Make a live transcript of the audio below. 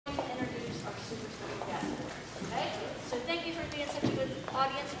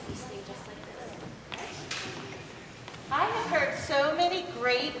I have heard so many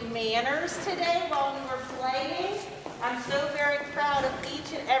great manners today while we were playing. I'm so very proud of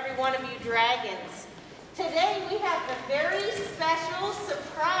each and every one of you dragons. Today we have a very special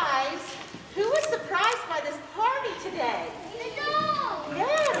surprise. Who was surprised by this party today?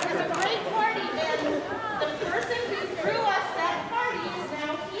 Yes, it's a great party, and the person who threw us that party is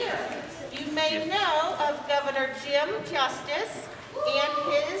now here. You may know of Governor Jim Justice and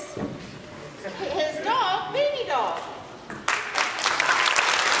his dog, Babydog.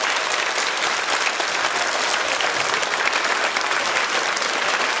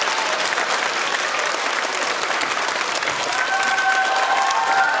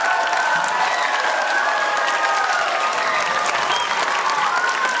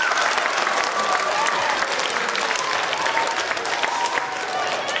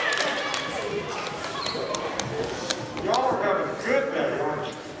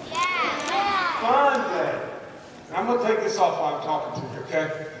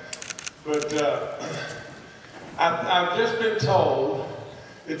 I've just been told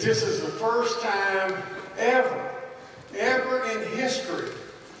that this is the first time ever in history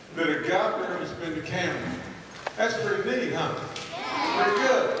that a governor has been to Cameron. That's pretty neat, huh? Pretty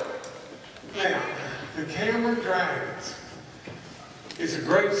good. Now, the Cameron Dragons is a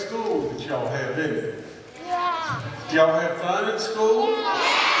great school that y'all have, isn't it? Yeah. Do y'all have fun in school? Yeah.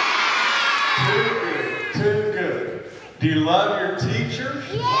 Too good. Do you love your teachers?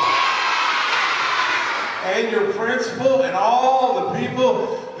 Yeah. And your principal and all the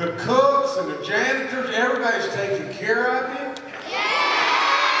people, the cooks and the janitors, everybody's taking care of you? Yeah!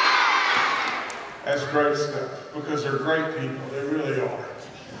 That's great stuff, because they're great people. They really are.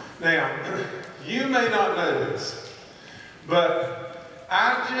 Now, you may not know this, but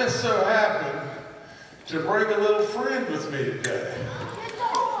I just so happen to bring a little friend with me today.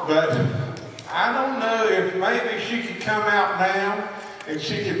 But I don't know if maybe she could come out now and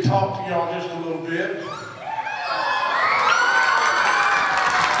she could talk to y'all just a little bit.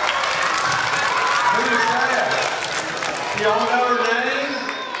 Who is that? Y'all know her name?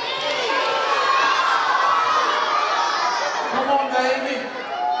 Come on, baby.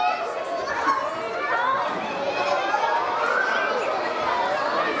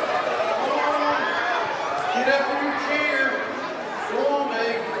 Get up in your chair. Go on,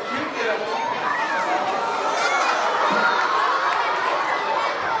 baby. You get up.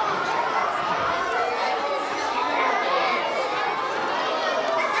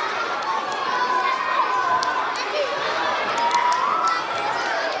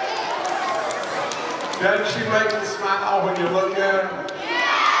 Doesn't she make you smile when you look at her?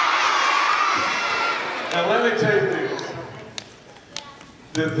 Now let me tell you this.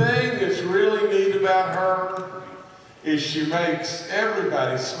 The thing that's really neat about her is she makes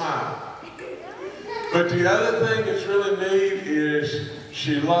everybody smile. But the other thing that's really neat is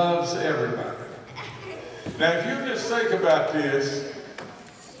she loves everybody. Now if you just think about this,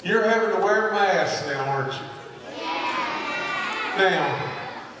 you're having to wear masks now, aren't you? Now,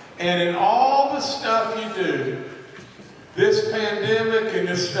 and in all the stuff you do, this pandemic and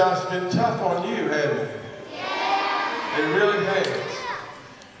this stuff's been tough on you, hasn't it? Yeah. It really has.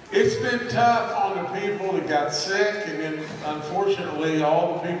 It's been tough on the people that got sick and then, unfortunately,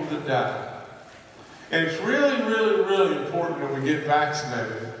 all the people that died. And it's really, really, really important that we get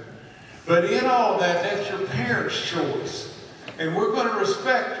vaccinated. But in all that, that's your parents' choice. And we're going to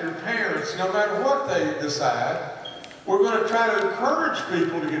respect your parents no matter what they decide. We're going to try to encourage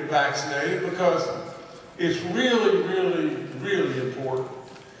people to get vaccinated because it's really, really, really important.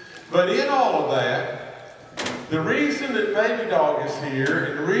 But in all of that, the reason that Babydog is here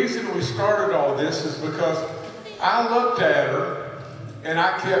and the reason we started all this is because I looked at her and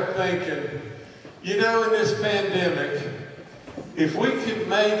I kept thinking, you know, in this pandemic, if we could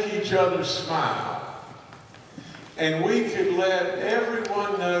make each other smile and we could let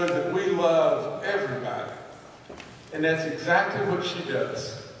everyone know that we love everybody, and that's exactly what she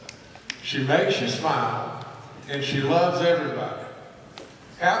does. She makes you smile, and she loves everybody.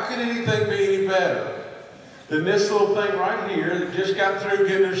 How could anything be any better than this little thing right here that just got through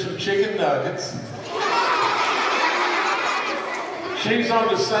getting her some chicken nuggets? She's on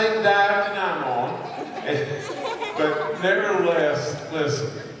the same diet that I'm on. But nevertheless, listen,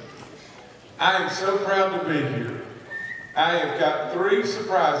 I am so proud to be here. I have got 3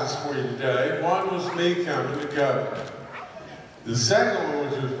 surprises for you today. One was me coming to governor. The second one,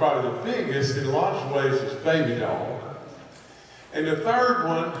 which was probably the biggest in lots of ways, is Babydog. And the third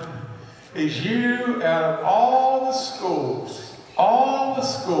one is you, out of all the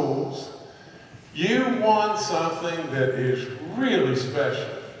schools, you won something that is really special.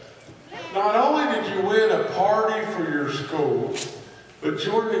 not only did you win a party for your school, but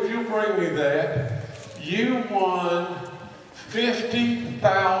Jordan, if you'll bring me that, you won $50,000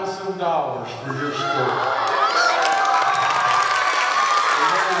 for your school.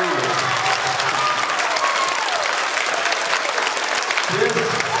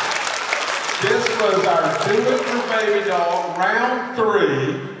 This was our Do It for Babydog round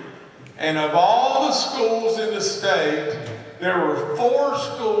 3, and of all the schools in the state, there were 4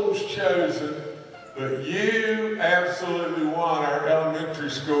 schools chosen, but you absolutely won our elementary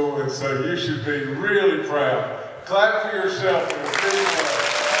school, and so you should be really proud. Clap for yourself in a big way.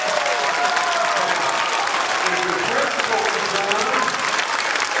 If your principal is on,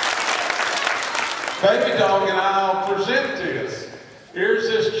 Babydog and I'll present to us. Here's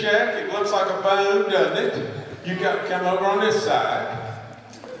this check. It looks like a bone, doesn't it? You got to come over on this side.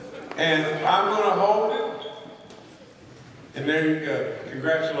 And I'm going to hold it. And there you go.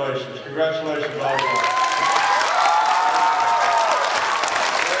 Congratulations. Congratulations, all of you.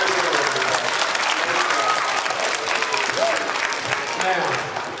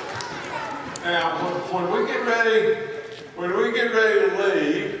 Now, when we get ready to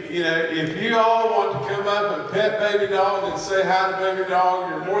leave, you know, if you all want to come up and pet Babydog and say hi to Babydog,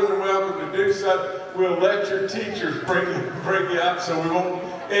 you're more than welcome to do so. We'll let your teachers bring you up, so we won't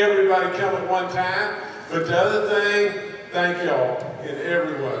everybody come at one time. But the other thing, thank y'all in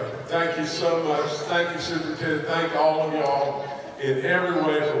every way. Thank you so much. Thank you, Superintendent. Thank all of y'all in every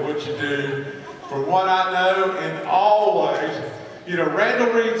way for what you do. From what I know, in all ways, you know,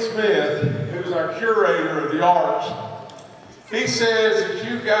 Randall Reed Smith, who's our curator of the arts, he says that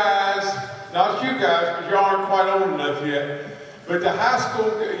you guys, not you guys, because you aren't quite old enough yet, but the high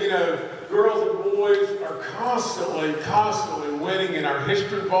school, you know, girls and boys are constantly winning in our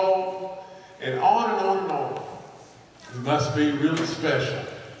History Bowl, and on and on and on. It must be really special.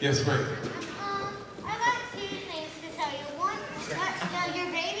 Yes, ma'am. I got 2 things to tell you. One, your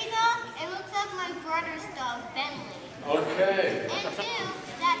Babydog, it looks like my brother's dog, Bentley. Okay. And 2,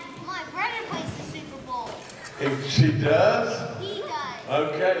 that my brother plays the Super Bowl. And she does? He does.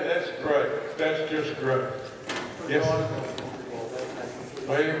 Okay, that's great. That's just great. Yes.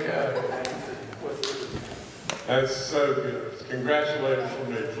 Way to go. That's so good. Congratulations for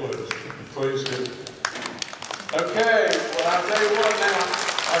me, please. Please do. Okay, well, I'll tell you what now.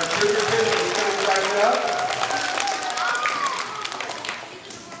 Our superintendent is coming back up.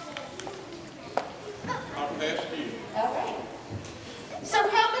 I'll pass to you. All right. So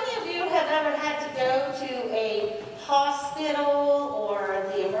how many of you have ever had to go to a hospital or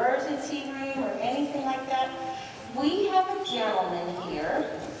the emergency room or anything like that? We have a gentleman here,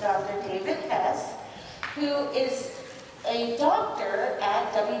 Dr. David Hess, who is a doctor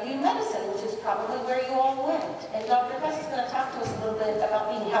at WVU Medicine, which is probably where you all went. And Dr. Hess is going to talk to us a little bit about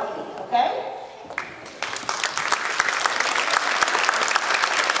being healthy, okay?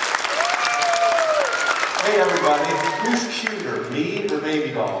 Hey everybody, who's cuter, me or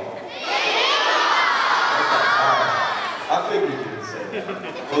Babydog? Okay, alright. I figured you would say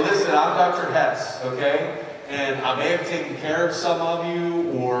that. Well listen, I'm Dr. Hess, okay? And I may have taken care of some of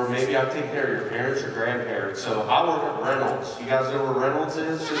you, or maybe I've taken care of your parents or grandparents. So I work at Reynolds. You guys know where Reynolds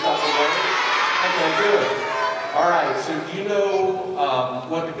is? Just up the way? Okay, good. Alright, so do you know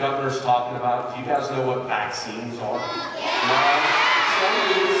what the governor's talking about? Do you guys know what vaccines are? No? Some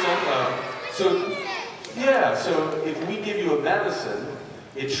do, some don't. So, yeah, so if we give you a medicine,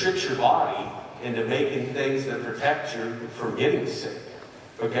 it tricks your body into making things that protect you from getting sick.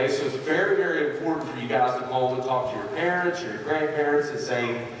 Okay, so it's very, very important for you guys to call and talk to your parents or your grandparents and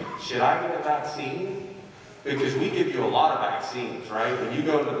say, should I get a vaccine? Because we give you a lot of vaccines, right? When you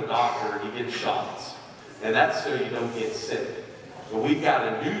go to the doctor, you get shots. And that's so you don't get sick. But we've got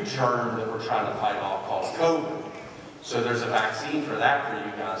a new germ that we're trying to fight off called COVID. So there's a vaccine for that for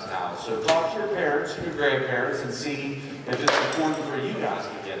you guys now. So talk to your parents or your grandparents and see if it's important for you guys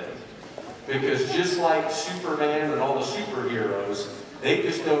to get it. Because just like Superman and all the superheroes, they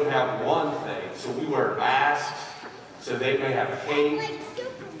just don't have one thing. So we wear masks, so they may have a cape.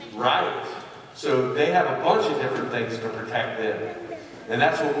 Right. So they have a bunch of different things to protect them. And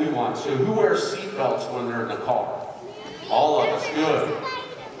that's what we want. So who wears seatbelts when they're in the car? All of us. Good.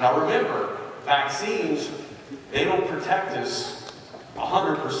 Now remember, vaccines, they don't protect us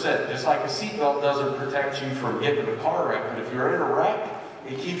 100%. Just like a seatbelt doesn't protect you from getting in a car wreck. But if you're in a wreck,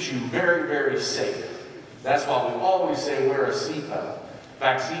 it keeps you very, very safe. That's why we always say wear a seatbelt.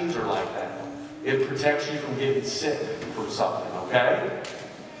 Vaccines are like that. It protects you from getting sick from something, okay?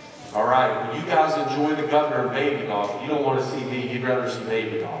 All right, well, you guys enjoy the governor and Babydog. You don't want to see me, you'd rather see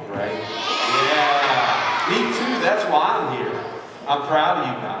Babydog, right? Yeah, me too, that's why I'm here. I'm proud of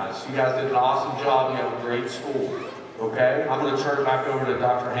you guys. You guys did an awesome job. You have a great school. Okay? I'm going to turn it back over to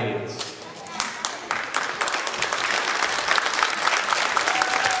Dr. Haynes.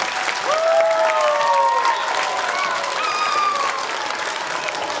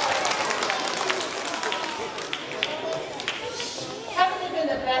 Haven't you been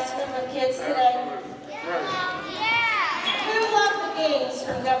the best group of kids today? Yeah. Who loved the games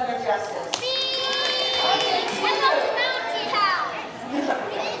from Governor Justice? Okay, two. I love the mountain house.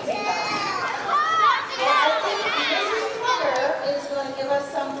 I think Mrs. Clutter is going to give us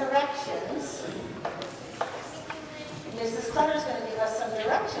some directions. Mrs. Clutter is going to give us some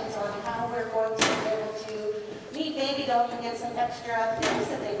directions on how we're going to be able to meet Babydog and get some extra things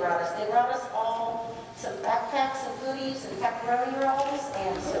that they brought us. They brought us all some backpacks and goodies and pepperoni rolls,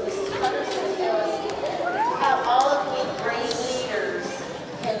 and so Mrs. Clutter is going to tell us how all of you great leaders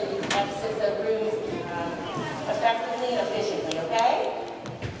can exit the room effectively and efficiently, okay?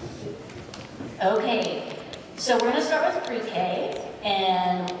 Okay, so we're going to start with pre-K,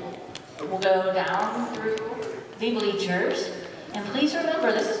 and we'll go down through the bleachers. And please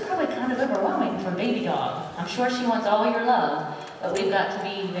remember, this is probably kind of overwhelming for Babydog. I'm sure she wants all your love, but we've got to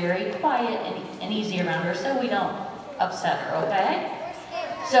be very quiet and easy around her so we don't upset her, okay?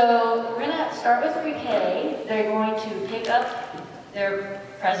 So we're going to start with pre-K. They're going to pick up their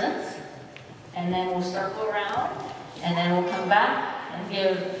presents, and then we'll circle around, and then we'll come back and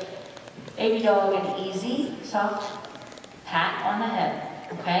give Babydog an easy, soft pat on the head,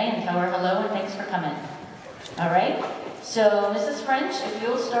 okay? And tell her hello and thanks for coming. All right? So, Mrs. French, if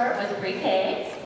you'll start with pre-K.